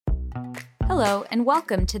Hello, and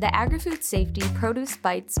welcome to the Agri-Food Safety Produce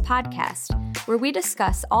Bites podcast, where we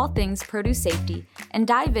discuss all things produce safety and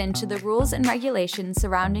dive into the rules and regulations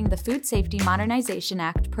surrounding the Food Safety Modernization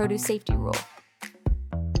Act Produce Safety Rule.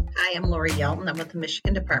 Hi, I'm Lori Yelton. I'm with the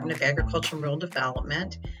Michigan Department of Agriculture and Rural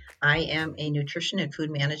Development. I am a nutrition and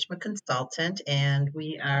food management consultant, and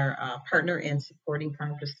we are a partner in supporting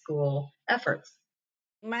farm to school efforts.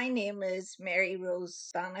 My name is Mary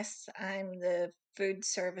Rose Bannis. I'm the Food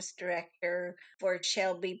Service Director for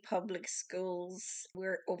Shelby Public Schools.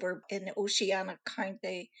 We're over in Oceana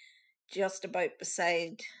County, just about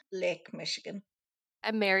beside Lake Michigan.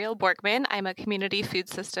 I'm Mariel Borgman. I'm a community food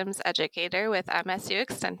systems educator with MSU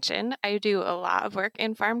Extension. I do a lot of work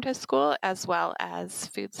in farm to school as well as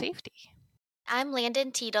food safety. I'm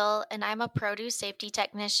Landon Teetle, and I'm a produce safety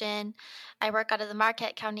technician. I work out of the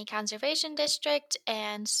Marquette County Conservation District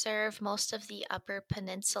and serve most of the Upper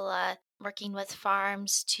Peninsula, working with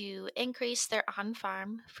farms to increase their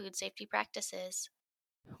on-farm food safety practices.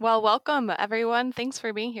 Well, welcome everyone. Thanks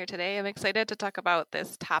for being here today. I'm excited to talk about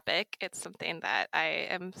this topic. It's something that I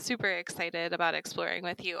am super excited about exploring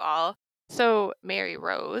with you all. So, Mary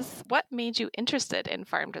Rose, what made you interested in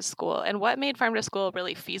farm to school, and what made farm to school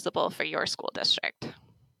really feasible for your school district?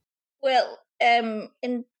 Well, in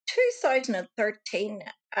 2013,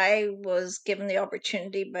 I was given the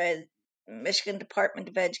opportunity by Michigan Department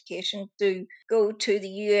of Education to go to the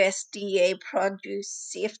USDA Produce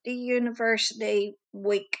Safety University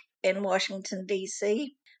Week in Washington,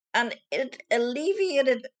 D.C. And it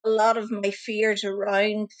alleviated a lot of my fears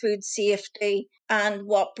around food safety and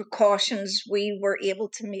what precautions we were able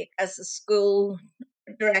to make as a school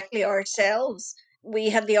directly ourselves. We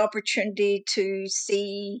had the opportunity to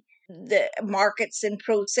see the markets in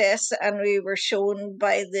process, and we were shown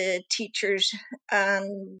by the teachers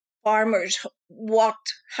and farmers what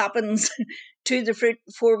happens to the fruit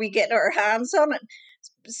before we get our hands on it.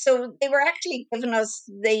 So they were actually giving us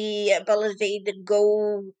the ability to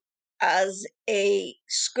go as a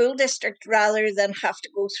school district rather than have to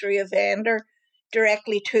go through a vendor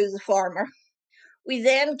directly to the farmer. We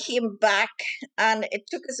then came back, and it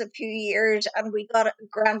took us a few years, and we got a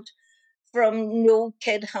grant from No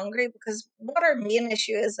Kid Hungry, because what our main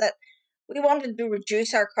issue is that we wanted to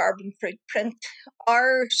reduce our carbon footprint.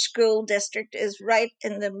 Our school district is right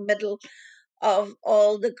in the middle of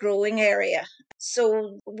all the growing area.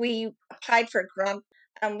 So we applied for a grant,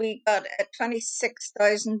 and we got a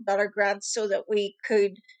 $26,000 grant so that we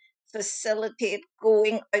could facilitate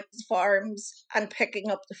going out to farms and picking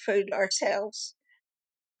up the food ourselves.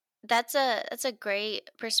 That's a great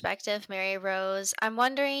perspective, Mary Rose. I'm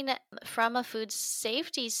wondering, from a food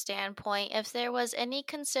safety standpoint, if there was any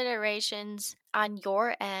considerations on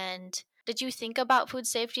your end. Did you think about food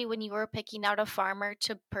safety when you were picking out a farmer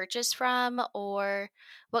to purchase from, or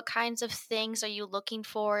what kinds of things are you looking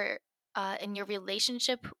for in your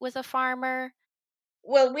relationship with a farmer?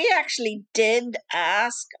 Well, we actually did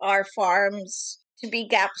ask our farms to be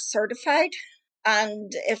GAP certified.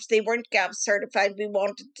 And if they weren't GAP certified, we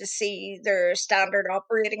wanted to see their standard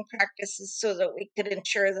operating practices so that we could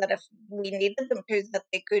ensure that if we needed them to, that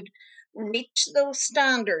they could reach those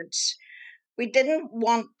standards. We didn't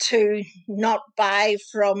want to not buy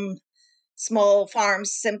from small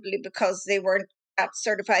farms simply because they weren't GAP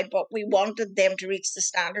certified, but we wanted them to reach the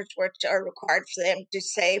standards which are required for them to,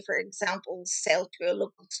 say, for example, sell to a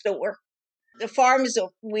local store. The farms that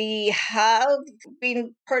we have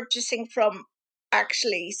been purchasing from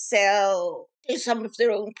actually sell some of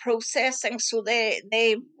their own processing, so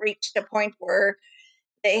they've reached a point where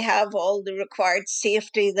they have all the required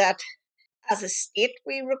safety that as a state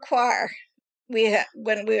we require.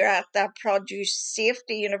 When we were at that produce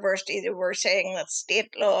safety university, they were saying that state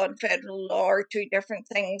law and federal law are two different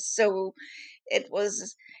things. So it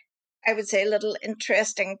was, I would say, a little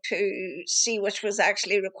interesting to see which was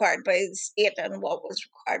actually required by the state and what was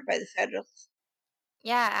required by the federal.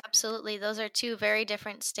 Yeah, absolutely. Those are two very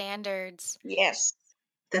different standards. Yes.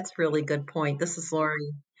 That's a really good point. This is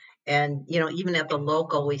Lori. And, even at the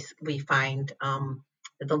local, we find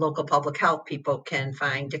the local public health people can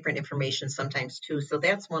find different information sometimes too. So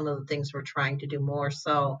that's one of the things we're trying to do more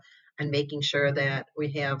so, and making sure that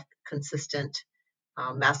we have consistent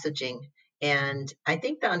messaging. And I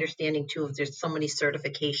think the understanding too, if there's so many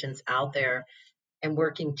certifications out there, and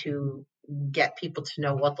working to get people to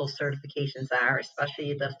know what those certifications are,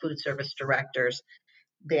 especially the food service directors,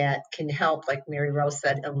 that can help, like Mary Rose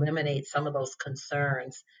said, eliminate some of those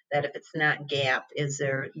concerns that if it's not GAP, is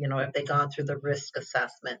there, have they gone through the risk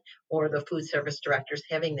assessment, or the food service directors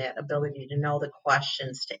having that ability to know the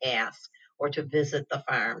questions to ask or to visit the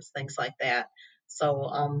farms, things like that.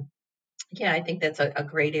 So Yeah, I think that's a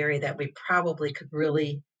great area that we probably could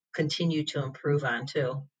really continue to improve on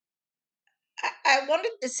too. I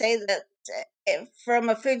wanted to say that from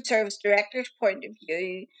a food service director's point of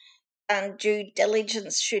view and due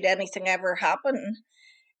diligence, should anything ever happen,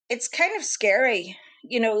 it's kind of scary,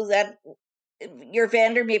 that your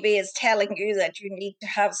vendor maybe is telling you that you need to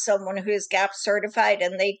have someone who is GAP certified,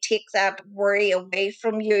 and they take that worry away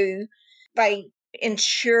from you by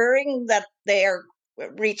ensuring that they are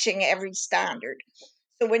reaching every standard.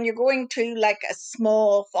 So when you're going to like a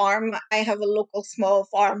small farm, I have a local small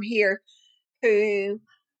farm here who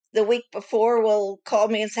the week before will call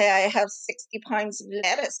me and say, I have 60 pounds of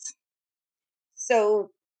lettuce. So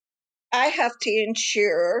I have to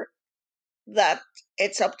ensure that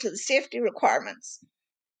it's up to the safety requirements.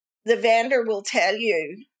 The vendor will tell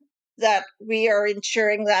you that we are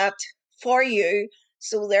ensuring that for you,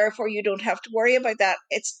 so therefore you don't have to worry about that.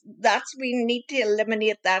 We need to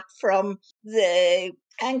eliminate that from the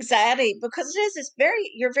anxiety, because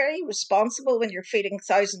you're very responsible when you're feeding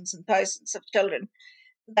thousands and thousands of children.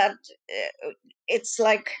 That it's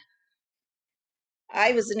like,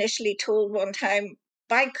 I was initially told one time,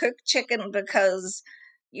 buy cooked chicken because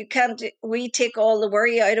we take all the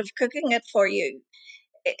worry out of cooking it for you.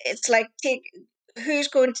 It's like, who's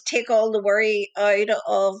going to take all the worry out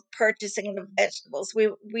of purchasing the vegetables?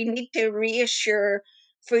 We need to reassure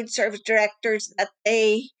food service directors that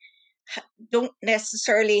they don't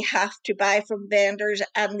necessarily have to buy from vendors,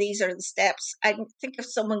 and these are the steps. I think if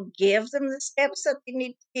someone gave them the steps that they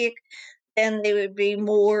need to take, then they would be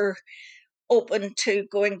more open to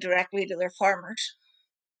going directly to their farmers.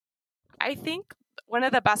 I think one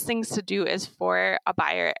of the best things to do is for a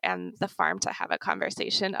buyer and the farm to have a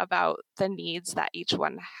conversation about the needs that each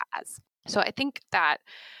one has. So I think that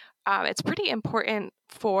it's pretty important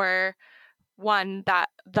for one, that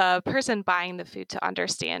the person buying the food to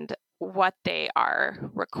understand what they are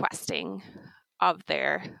requesting of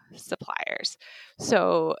their suppliers.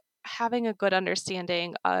 So having a good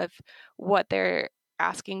understanding of what they're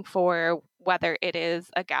asking for, whether it is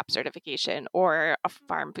a GAP certification or a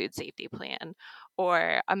farm food safety plan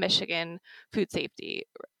or a Michigan food safety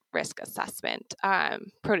risk assessment,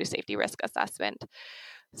 produce safety risk assessment.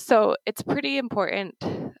 So it's pretty important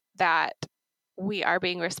that we are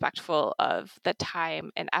being respectful of the time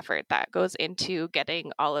and effort that goes into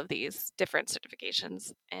getting all of these different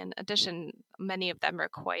certifications. In addition, many of them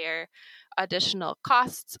require additional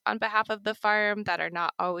costs on behalf of the farm that are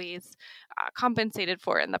not always compensated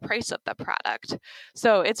for in the price of the product.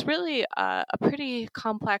 So it's really a pretty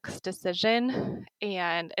complex decision,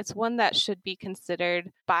 and it's one that should be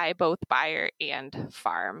considered by both buyer and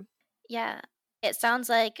farm. Yeah. It sounds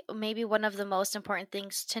like maybe one of the most important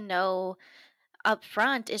things to know up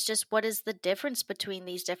front is just what is the difference between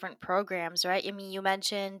these different programs, right? I mean, you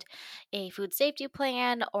mentioned a food safety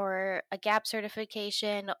plan or a GAP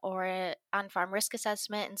certification or an on-farm risk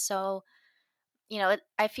assessment. And so,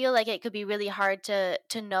 I feel like it could be really hard to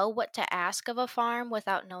know what to ask of a farm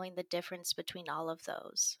without knowing the difference between all of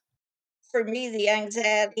those. For me, the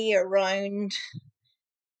anxiety around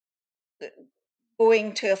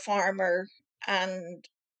going to a farmer and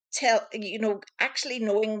actually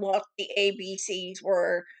knowing what the ABCs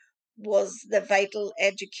were was the vital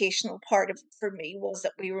educational part of it for me, was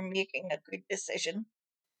that we were making a good decision.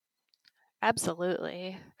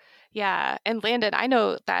 Absolutely. Yeah. And Landon, I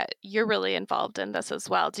know that you're really involved in this as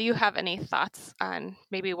well. Do you have any thoughts on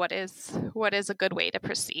maybe what is a good way to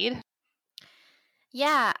proceed?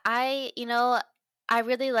 Yeah, I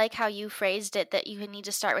really like how you phrased it, that you need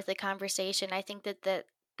to start with a conversation. I think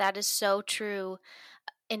that is so true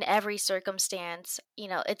in every circumstance.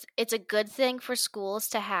 It's a good thing for schools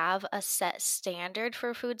to have a set standard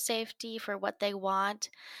for food safety for what they want.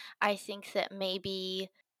 I think that maybe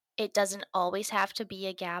it doesn't always have to be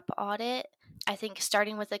a GAP audit. I think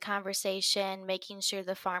starting with a conversation, making sure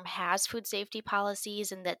the farm has food safety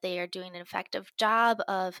policies and that they are doing an effective job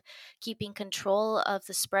of keeping control of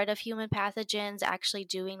the spread of human pathogens, actually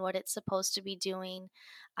doing what it's supposed to be doing,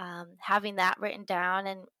 having that written down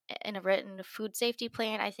and in a written food safety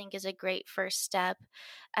plan, I think is a great first step.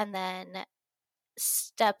 And then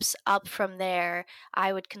steps up from there,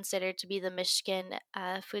 I would consider to be the Michigan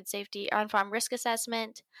food safety on-farm risk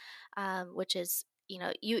assessment, which is,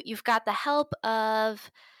 you've got the help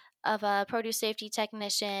of a produce safety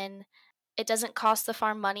technician. It doesn't cost the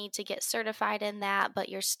farm money to get certified in that, but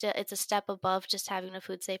it's a step above just having a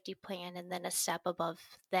food safety plan, and then a step above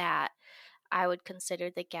that, I would consider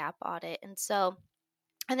the GAP audit. And so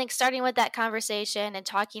I think starting with that conversation and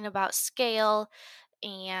talking about scale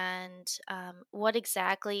and what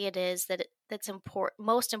exactly it is that's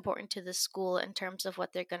most important to the school in terms of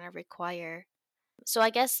what they're going to require. So I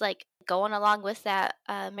guess like going along with that,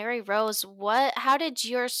 Mary Rose, how did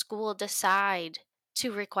your school decide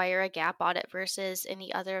to require a gap audit versus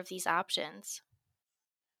any other of these options?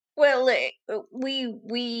 Well,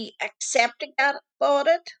 we accept a gap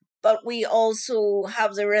audit, but we also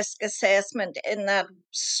have the risk assessment in that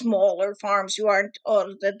smaller farms who aren't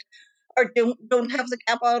audited or don't have the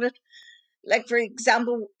gap audit. Like for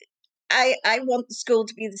example, I want the school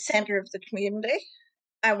to be the center of the community.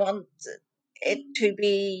 I want it to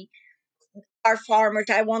be our farmers.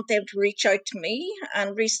 I want them to reach out to me.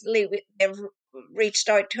 And recently they've reached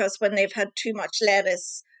out to us when they've had too much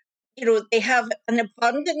lettuce. They have an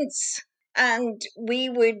abundance, and we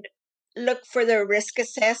would look for their risk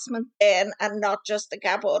assessment then and not just the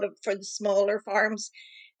gap audit for the smaller farms.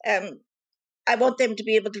 I want them to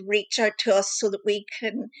be able to reach out to us so that we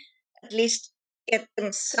can at least get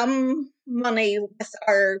them some money with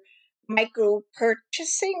our micro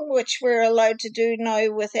purchasing, which we're allowed to do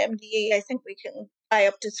now with MDE. I think we can buy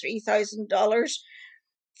up to $3,000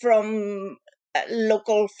 from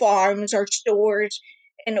local farms or stores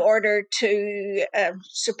in order to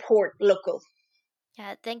support local.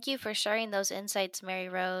 Yeah, thank you for sharing those insights, Mary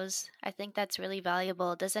Rose. I think that's really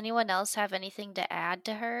valuable. Does anyone else have anything to add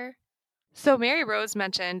to her? So Mary Rose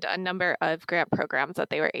mentioned a number of grant programs that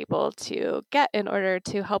they were able to get in order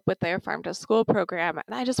to help with their farm to school program.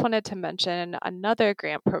 And I just wanted to mention another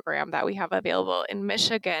grant program that we have available in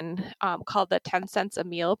Michigan called the 10 Cents a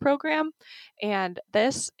Meal program. And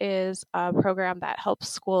this is a program that helps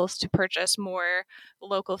schools to purchase more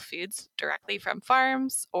local foods directly from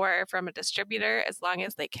farms or from a distributor, as long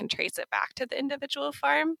as they can trace it back to the individual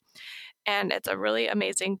farm. And it's a really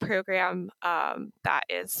amazing program that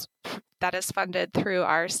is funded through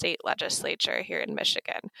our state legislature here in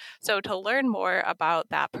Michigan. So to learn more about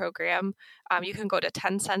that program, you can go to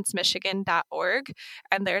 10centsmichigan.org,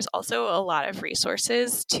 and there's also a lot of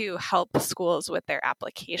resources to help schools with their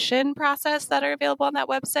application process that are available on that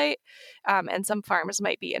website. And some farms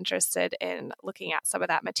might be interested in looking at some of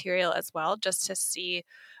that material as well, just to see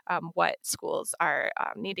what schools are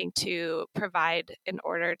needing to provide in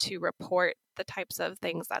order to report the types of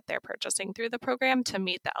things that they're purchasing through the program to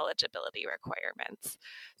meet the eligibility requirements.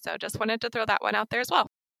 So just wanted to throw that one out there as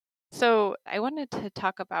well. So I wanted to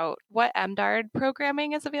talk about what MDARD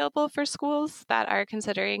programming is available for schools that are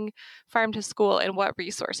considering farm to school and what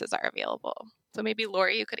resources are available. So maybe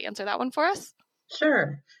Lori, you could answer that one for us.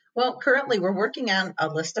 Sure. Well, currently we're working on a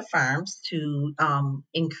list of farms to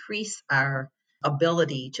increase our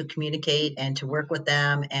ability to communicate and to work with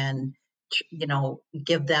them and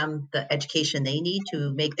give them the education they need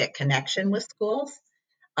to make that connection with schools.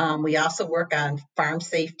 We also work on farm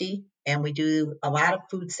safety, and we do a lot of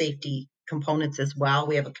food safety components as well.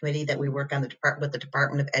 We have a committee that we work on with the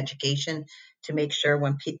Department of Education to make sure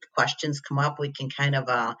when questions come up, we can kind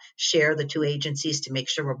of share the two agencies to make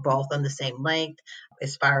sure we're both on the same length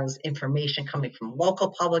as far as information coming from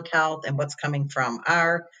local public health and what's coming from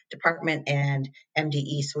our department and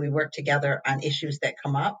MDE. So we work together on issues that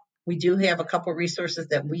come up. We do have a couple resources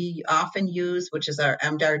that we often use, which is our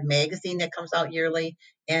MDARD magazine that comes out yearly,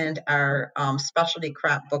 and our specialty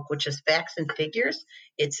crop book, which is Facts and Figures.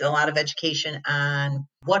 It's a lot of education on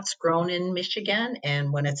what's grown in Michigan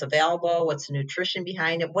and when it's available, what's the nutrition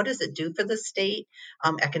behind it, what does it do for the state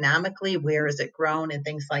economically, where is it grown, and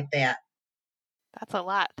things like that. That's a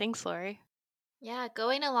lot. Thanks, Lori. Yeah,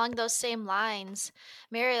 going along those same lines,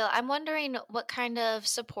 Mariel, I'm wondering what kind of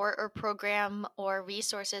support or program or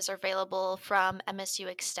resources are available from MSU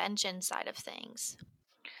Extension side of things.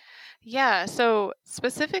 Yeah, so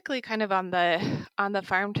specifically kind of on the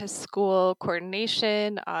farm to school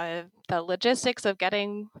coordination, the logistics of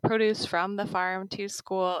getting produce from the farm to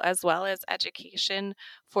school, as well as education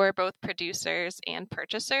for both producers and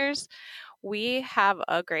purchasers. We have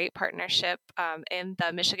a great partnership in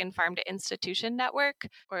the Michigan Farm to Institution Network,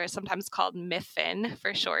 or sometimes called MIFIN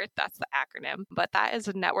for short. That's the acronym. But that is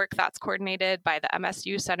a network that's coordinated by the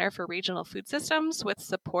MSU Center for Regional Food Systems with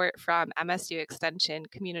support from MSU Extension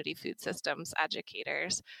Community Food Systems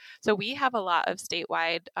educators. So we have a lot of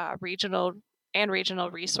statewide regional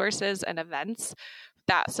resources and events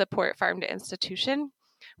that support farm to institution.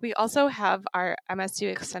 We also have our MSU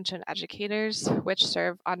Extension educators, which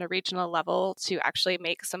serve on a regional level to actually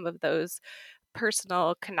make some of those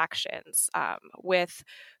personal connections with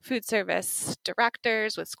food service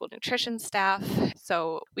directors, with school nutrition staff.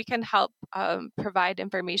 So we can help provide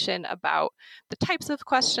information about the types of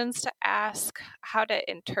questions to ask, how to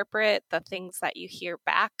interpret the things that you hear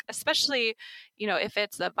back, especially, if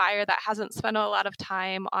it's a buyer that hasn't spent a lot of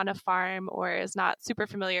time on a farm or is not super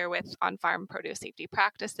familiar with on-farm produce safety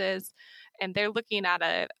practices, and they're looking at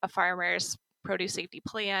a farmer's produce safety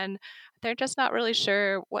plan. They're just not really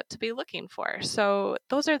sure what to be looking for. So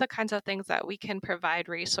those are the kinds of things that we can provide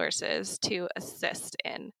resources to assist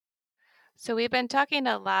in. So we've been talking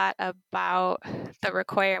a lot about the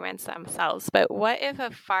requirements themselves, but what if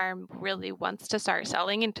a farm really wants to start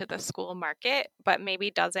selling into the school market, but maybe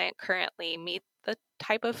doesn't currently meet the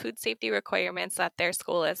type of food safety requirements that their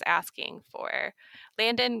school is asking for?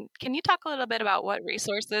 Landon, can you talk a little bit about what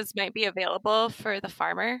resources might be available for the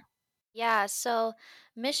farmer? Yeah, so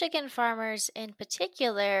Michigan farmers in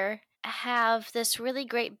particular have this really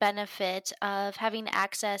great benefit of having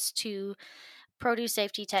access to produce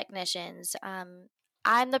safety technicians.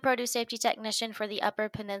 I'm the produce safety technician for the Upper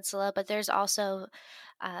Peninsula, but there's also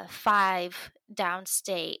 5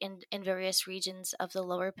 downstate in various regions of the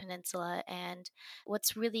Lower Peninsula. And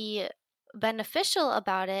what's really beneficial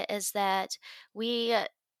about it is that we,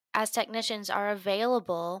 as technicians, are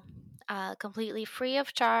available completely free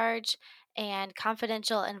of charge and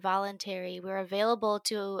confidential and voluntary. We're available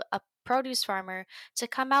to a produce farmer to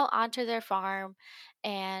come out onto their farm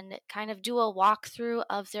and kind of do a walkthrough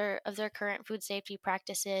of their current food safety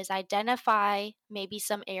practices, identify maybe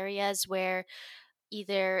some areas where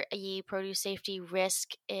either a produce safety risk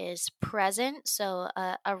is present, so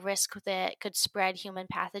a risk that could spread human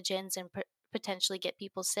pathogens and potentially get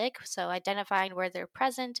people sick. So identifying where they're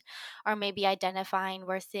present, or maybe identifying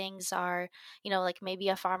where things are, like maybe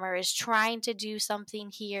a farmer is trying to do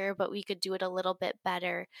something here, but we could do it a little bit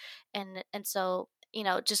better. And so,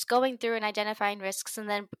 just going through and identifying risks and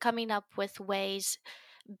then coming up with ways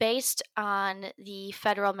based on the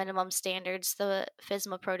federal minimum standards, the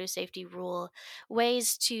FSMA produce safety rule,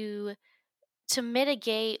 ways to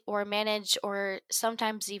mitigate or manage or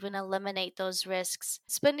sometimes even eliminate those risks,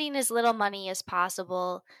 spending as little money as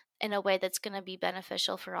possible in a way that's going to be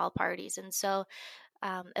beneficial for all parties. And so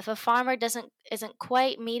if a farmer isn't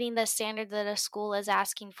quite meeting the standard that a school is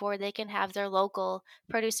asking for, they can have their local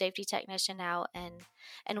produce safety technician out, and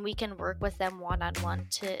we can work with them one-on-one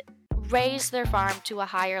to raise their farm to a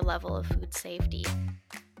higher level of food safety.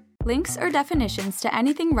 Links or definitions to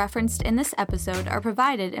anything referenced in this episode are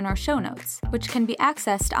provided in our show notes, which can be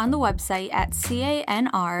accessed on the website at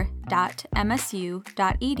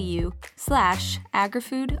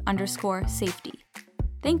canr.msu.edu/agrifood_safety.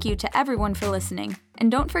 Thank you to everyone for listening,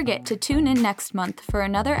 and don't forget to tune in next month for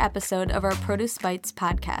another episode of our Produce Bites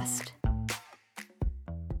podcast.